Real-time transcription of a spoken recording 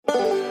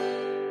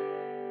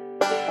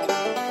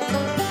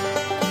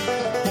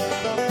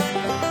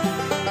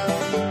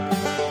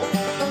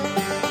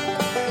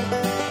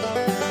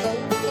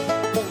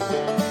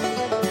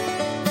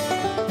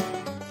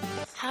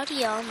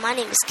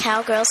is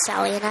Cowgirl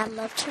Sally, and I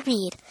love to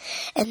read.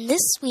 And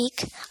this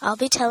week, I'll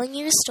be telling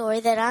you a story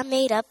that I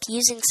made up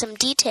using some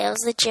details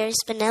that Jerry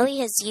Spinelli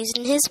has used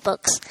in his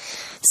books.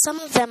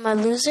 Some of them are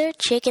Loser,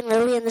 Jake and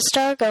Lily, and the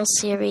Stargirl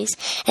series,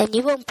 and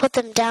you won't put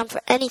them down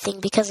for anything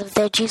because of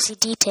their juicy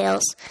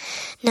details.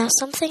 Now,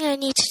 something I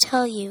need to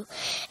tell you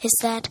is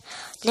that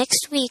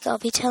next week I'll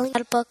be telling you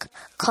about a book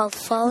called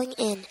Falling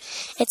In.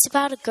 It's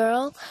about a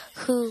girl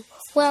who,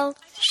 well,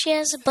 she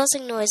has a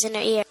buzzing noise in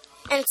her ear,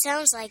 and it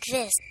sounds like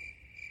this.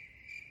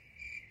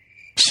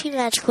 She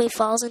magically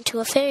falls into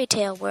a fairy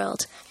tale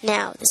world.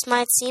 Now, this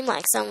might seem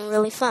like something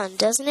really fun,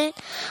 doesn't it?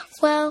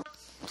 Well,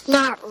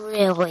 not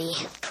really.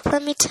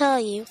 Let me tell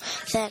you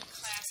that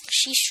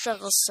she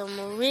struggles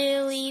some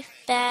really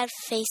bad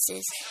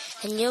faces,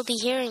 and you'll be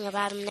hearing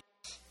about them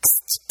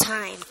next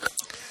time.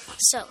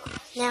 So,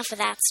 now for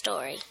that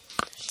story.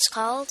 It's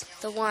called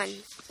The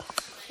One.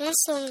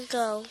 Once long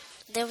ago,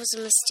 there was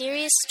a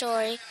mysterious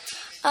story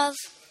of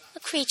a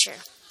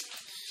creature.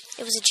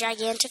 It was a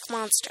gigantic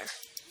monster.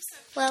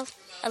 Well,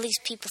 at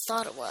least people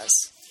thought it was.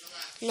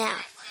 Now,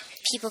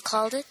 people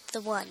called it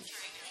The One,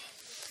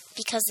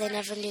 because they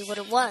never knew what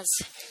it was.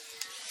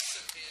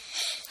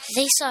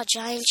 They saw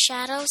giant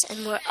shadows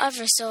and were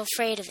ever so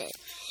afraid of it.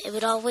 It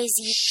would always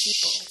eat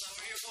people.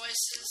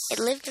 It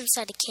lived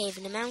inside a cave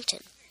in a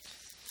mountain.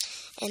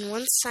 And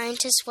once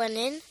scientists went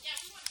in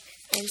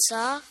and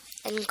saw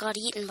and got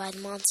eaten by the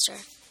monster.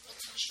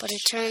 But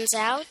it turns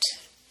out,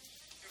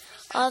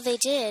 all they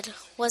did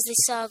was they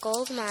saw a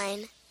gold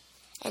mine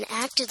and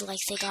acted like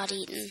they got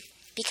eaten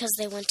because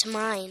they went to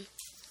mine.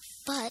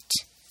 But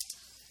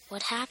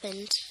what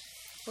happened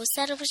was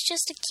that it was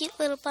just a cute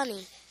little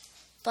bunny.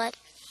 But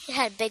it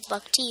had big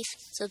buck teeth,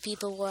 so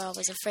people were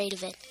always afraid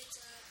of it.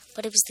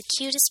 But it was the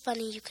cutest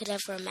bunny you could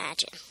ever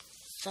imagine.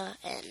 The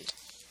end.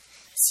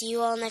 See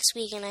you all next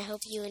week, and I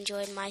hope you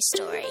enjoyed my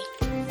story.